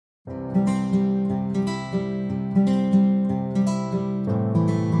So,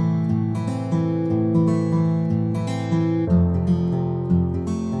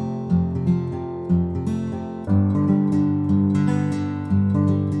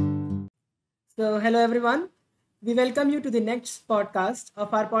 hello everyone. We welcome you to the next podcast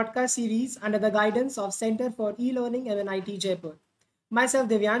of our podcast series under the guidance of Center for E-Learning MNIT Jaipur. Myself,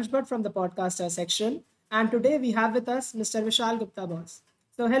 Divyansh Bhatt from the podcaster section, and today we have with us Mr. Vishal Gupta, boss.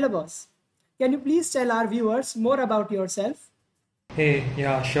 So, hello, boss. Can you please tell our viewers more about yourself? Hey,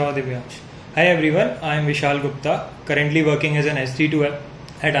 yeah, sure, Divyansh. Hi everyone, I am Vishal Gupta, currently working as an S3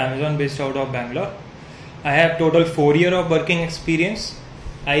 at Amazon based out of Bangalore. I have total 4 year of working experience.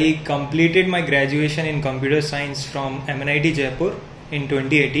 I completed my graduation in computer science from MNIT Jaipur in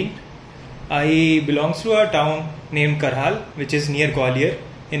 2018. I belongs to a town named Karhal, which is near Gwalior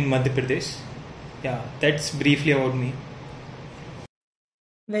in Madhya Pradesh. Yeah, that's briefly about me.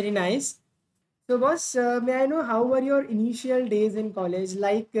 Very nice. So, boss, may I know how were your initial days in college?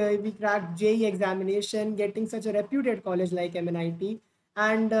 Like we cracked JE examination, getting such a reputed college like MNIT,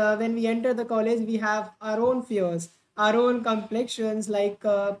 and when we enter the college, we have our own fears, our own complexions. Like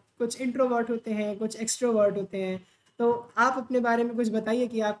कुछ introvert होते हैं, कुछ extrovert होते हैं. तो आप अपने बारे में कुछ बताइए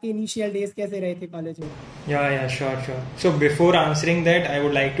कि आपके initial days कैसे रहे थे कॉलेज में? Yeah, sure. So before answering that, I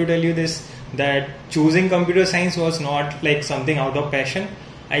would like to tell you this that choosing computer science was not like something out of passion.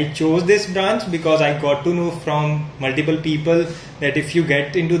 I chose this branch because I got to know from multiple people that if you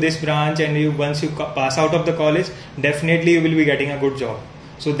get into this branch and once you pass out of the college, definitely you will be getting a good job.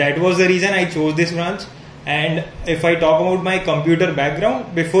 So that was the reason I chose this branch. And if I talk about my computer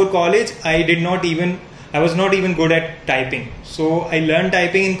background, before college, I was not even good at typing. So I learned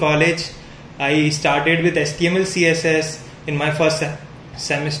typing in college. I started with HTML, CSS in my first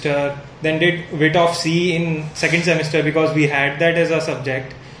semester, then did bit of C in second semester because we had that as a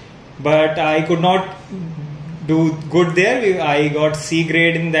subject. But I could not do good there. I got C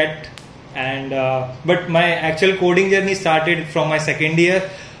grade in that, and but my actual coding journey started from my second year.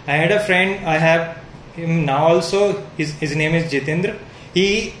 I had a friend. I have him now also. His name is Jitendra.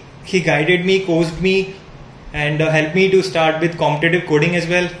 He guided me, coached me, and helped me to start with competitive coding as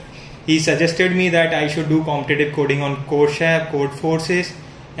well. He suggested me that I should do competitive coding on CodeChef, Codeforces,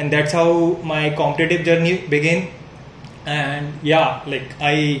 and that's how my competitive journey began. And yeah, like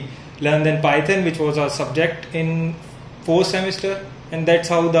I learned then Python, which was a subject in fourth semester, and that's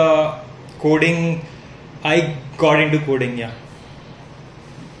how the coding I got into coding. Yeah.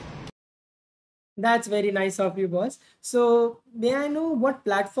 That's very nice of you, boss. So, may I know what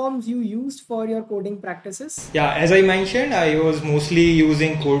platforms you used for your coding practices? Yeah, as I mentioned, I was mostly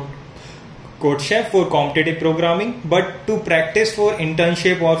using CodeChef for competitive programming, but to practice for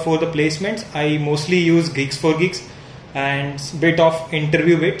internship or for the placements, I mostly use Geeks for Geeks and bit of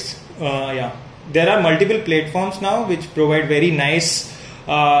interview bits. Yeah, there are multiple platforms now which provide very nice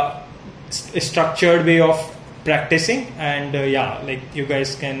structured way of practicing, and yeah, like you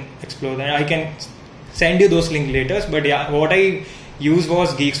guys can explore that. I can send you those link later, but yeah, what I use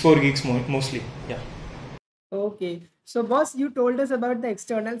was Geeks for Geeks mostly. Yeah. Okay. So, boss, you told us about the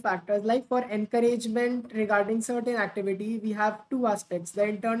external factors. Like for encouragement regarding certain activity, we have two aspects: the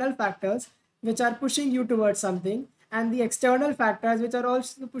internal factors, which are pushing you towards something, and the external factors, which are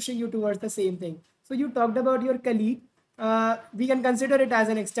also pushing you towards the same thing. So, you talked about your colleague. We can consider it as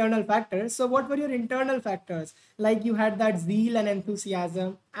an external factor. So, what were your internal factors? Like you had that zeal and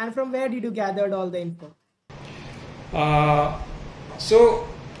enthusiasm, and from where did you gathered all the info? So,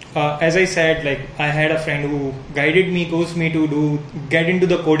 as I said, like I had a friend who guided me, coached me to get into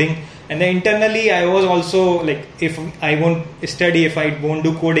the coding, and then internally I was also like, if I won't study, if I won't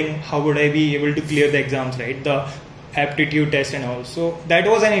do coding, how would I be able to clear the exams, right? The aptitude test and all. So that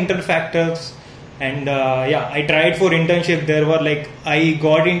was an internal factors, and yeah, I tried for internship. There were like I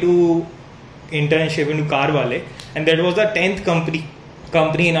got into internship into Carvale, and that was the 10th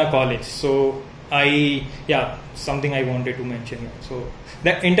company in our college. So yeah, something I wanted to mention. Yeah. So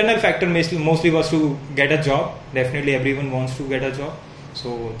the internal factor mostly was to get a job. Definitely everyone wants to get a job.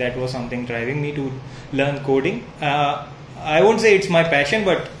 So that was something driving me to learn coding. I won't say it's my passion,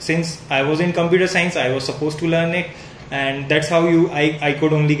 but since I was in computer science, I was supposed to learn it, and that's how I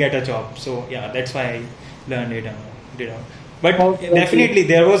could only get a job. So yeah, that's why I learned it and did it. But Okay. definitely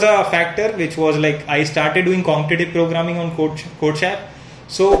there was a factor which was like I started doing competitive programming on CodeChef.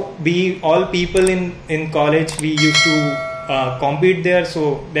 So we all people in college, we used to compete there.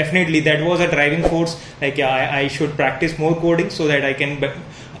 So definitely that was a driving force. Like yeah, I should practice more coding so that I can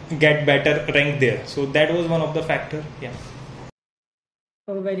get better rank there. So that was one of the factor. Yeah.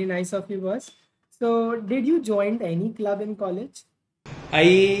 Oh, very nice of you, boss. So, did you join any club in college?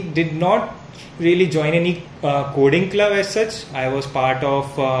 I did not really join any coding club as such. I was part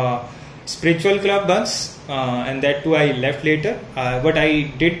of spiritual club once, and that too I left later. But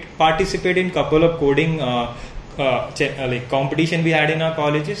I did participate in couple of coding like competition we had in our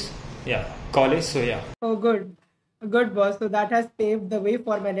colleges. Yeah, college. So yeah. Oh, good. Good, boss. So that has paved the way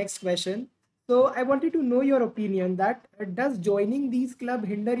for my next question. So I wanted to know your opinion that does joining these club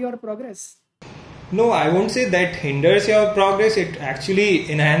hinder your progress? No, I won't say that hinders your progress. It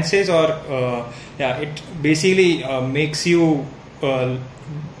actually enhances, or yeah, it basically makes you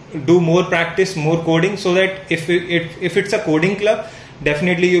do more practice, more coding. So that if it's a coding club,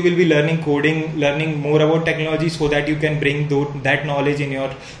 definitely you will be learning coding, learning more about technology, so that you can bring that knowledge in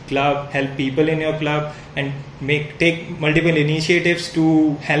your club, help people in your club, and take multiple initiatives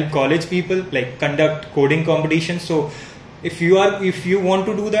to help college people, like conduct coding competitions. So if you want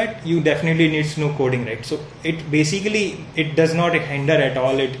to do that, you definitely need to know coding, right? So it does not hinder at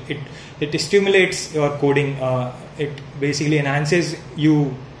all. It stimulates your coding. It basically enhances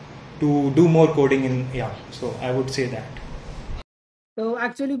you to do more coding in. Yeah, so I would say that. तो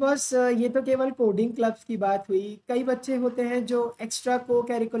actually boss ये तो केवल coding clubs की बात हुई. कई बच्चे होते हैं जो एक्स्ट्रा को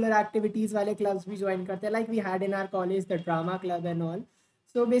करिकुलर एक्टिविटीज़ वाले क्लब्स भी ज्वाइन करते हैं, like we had in our college the drama club and all.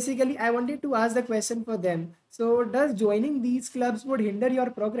 So basically, I wanted to ask the question for them. So does joining these clubs would hinder your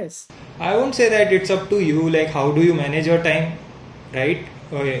progress? I won't say that. It's up to you. Like, how do you manage your time, right?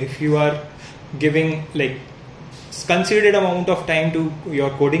 If you are giving like considered amount of time to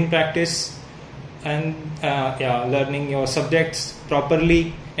your coding practice and learning your subjects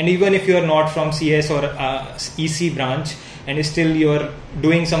properly, and even if you are not from CS or EC branch, and still you are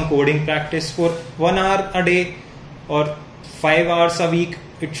doing some coding practice for 1 hour a day or 5 hours a week,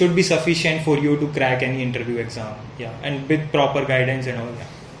 it should be sufficient for you to crack any interview exam. Yeah, and with proper guidance and all. Yeah.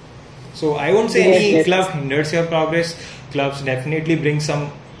 So I won't say any club hinders your progress. Clubs definitely bring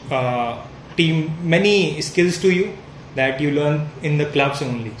some many skills to you that you learn in the clubs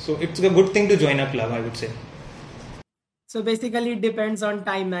only. So it's a good thing to join a club, I would say. So basically, it depends on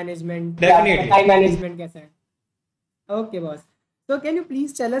time management. Definitely. Time management कैसा है? Okay, boss. So can you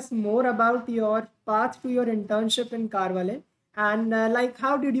please tell us more about your path to your internship in Carvalho, and like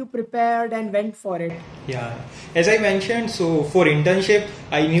how did you prepare and went for it? Yeah, as I mentioned, so for internship,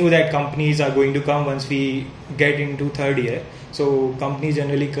 I knew that companies are going to come once we get into third year. So companies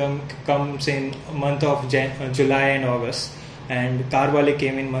generally comes in month of July and August, and Carvalho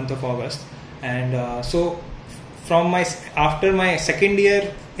came in month of August, and so after my second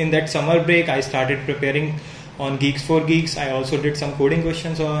year in that summer break, I started preparing on Geeks for Geeks. I also did some coding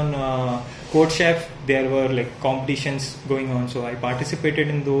questions on Code Chef. There were like competitions going on, so I participated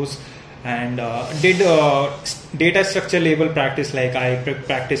in those and did data structure label practice. Like I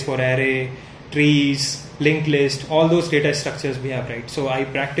practice for array, trees, linked list, all those data structures we have, right? So I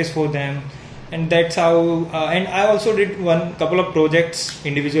practice for them, and that's how. And I also did couple of projects,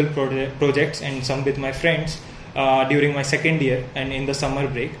 individual projects, and some with my friends during my second year and in the summer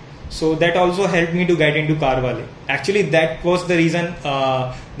break. So that also helped me to get into Carvalho. Actually, that was the reason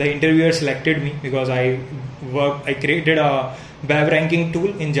the interviewer selected me, because I created a web ranking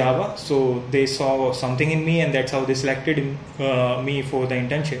tool in Java. So they saw something in me, and that's how they selected me for the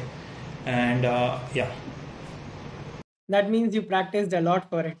internship. And yeah. That means you practiced a lot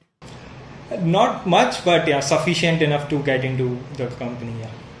for it. Not much, but yeah, sufficient enough to get into the company. Yeah.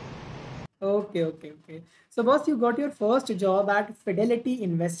 Okay. So, boss, you got your first job at Fidelity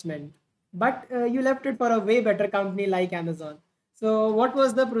Investment, but you left it for a way better company like Amazon. So, what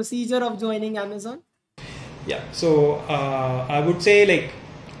was the procedure of joining Amazon? Yeah, so I would say like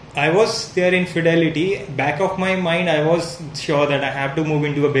I was there in Fidelity. Back of my mind, I was sure that I have to move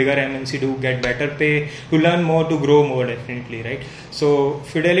into a bigger MNC to get better pay, to learn more, to grow more, definitely, right? So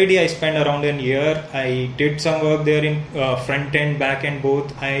Fidelity, I spent around a year. I did some work there in front end, back end,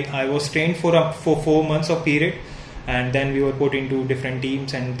 both. I was trained for 4 months of period, and then we were put into different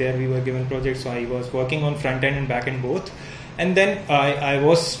teams, and there we were given projects. So I was working on front end and back end both. And then I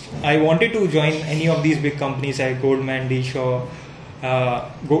wanted to join any of these big companies like Goldman, D. Shaw,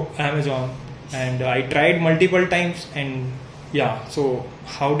 Amazon, and I tried multiple times. And yeah, so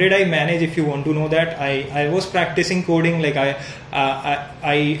how did I manage? If you want to know that, I was practicing coding. Like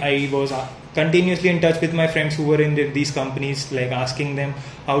I was continuously in touch with my friends who were in these companies, like asking them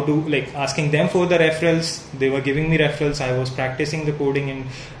asking them for the referrals. They were giving me referrals. I was practicing the coding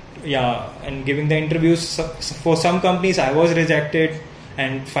and giving the interviews. For some companies I was rejected,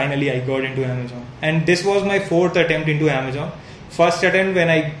 and finally I got into Amazon, and this was my 4th attempt into Amazon. first attempt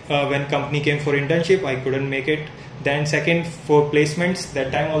when company came for internship, I couldn't make it. Then second for placements,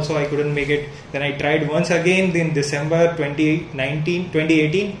 that time also I couldn't make it. Then I tried once again in December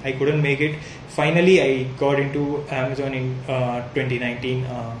 2018, I couldn't make it. Finally, I got into Amazon in 2019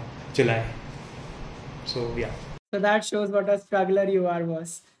 July. So yeah. So that shows what a struggler you are,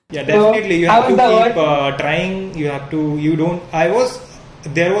 boss. Yeah, So definitely. You how have is to the keep work? trying. You have to. You don't.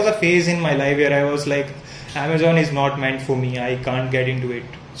 There was a phase in my life where I was like, Amazon is not meant for me. I can't get into it.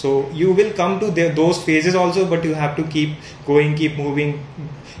 So you will come to those phases also, but you have to keep going, keep moving.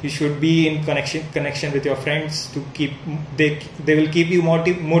 You should be in connection with your friends to keep. They will keep you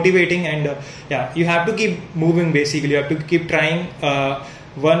motivating, and yeah, you have to keep moving. Basically, you have to keep trying.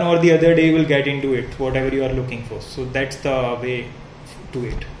 One or the other day you will get into it, whatever you are looking for. So that's the way to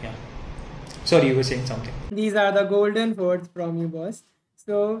it. Yeah. Sorry, you were saying something. These are the golden words from you, boss.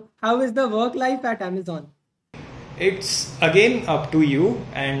 So how is the work life at Amazon? It's again up to you,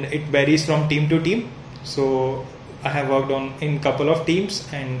 and it varies from team to team. So I have worked on in couple of teams,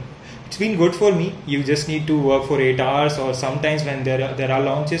 and it's been good for me. You just need to work for 8 hours, or sometimes when there are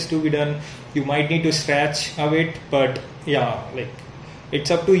launches to be done, you might need to stretch a bit. But yeah, like it's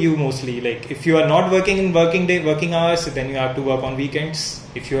up to you mostly. Like if you are not working in working hours, then you have to work on weekends.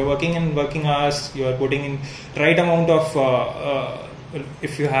 If you are working in working hours, you are putting in right amount of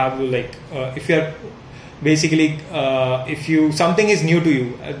if you have if you are basically if you something is new to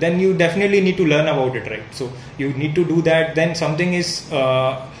you, then you definitely need to learn about it, right? So you need to do that. Then something is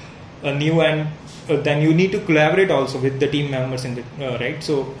new, and then you need to collaborate also with the team members in the right.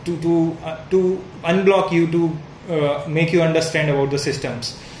 So to unblock you, to make you understand about the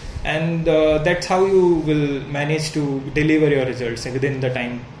systems, and that's how you will manage to deliver your results within the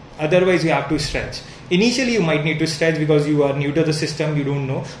time. Otherwise you have to stretch. Initially you might need to stretch because you are new to the system, you don't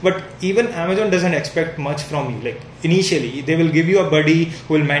know, but even Amazon doesn't expect much from you. Like initially they will give you a buddy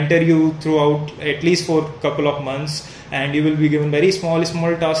who will mentor you throughout at least for a couple of months, and you will be given very small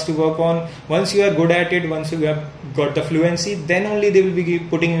tasks to work on. Once you are good at it, once you have got the fluency, then only they will be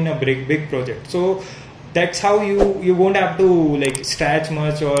putting you in a big project. So that's how you won't have to like stretch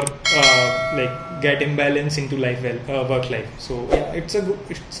much, or like get imbalance into work life. So yeah, it's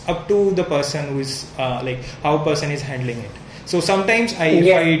up to the person who is like how person is handling it. So sometimes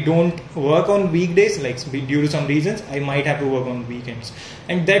if I don't work on weekdays, like due to some reasons, I might have to work on weekends,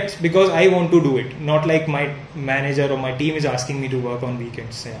 and that's because I want to do it, not like my manager or my team is asking me to work on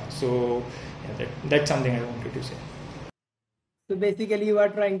weekends. Yeah. So yeah, that's something I wanted to say. So basically you are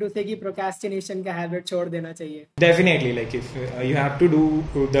trying to say कि procrastination का habit छोड़ देना चाहिए. Definitely, like if you have to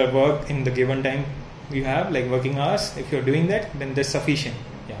do the work in the given time you have, like working hours, if you're doing that, then that's sufficient.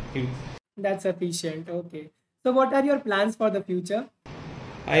 Yeah. That's sufficient. Okay. So what are your plans for the future?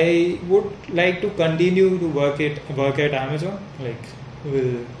 I would like to continue to work at Amazon. Like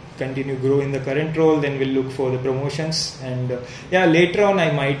we'll continue grow in the current role, then we'll look for the promotions, and yeah, later on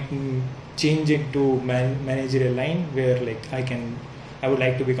I might change it to managerial line where like I would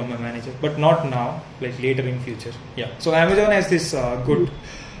like to become a manager, but not now, like later in future. Yeah. So Amazon has this good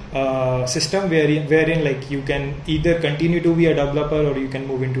system wherein like you can either continue to be a developer or you can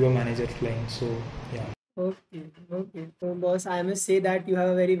move into a manager line. So yeah. Okay. So boss, I must say that you have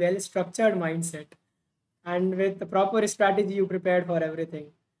a very well structured mindset, and with the proper strategy you prepared for everything.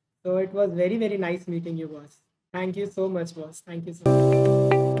 So it was very nice meeting you, boss. Thank you so much, boss. Thank you so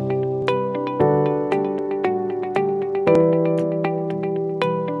much.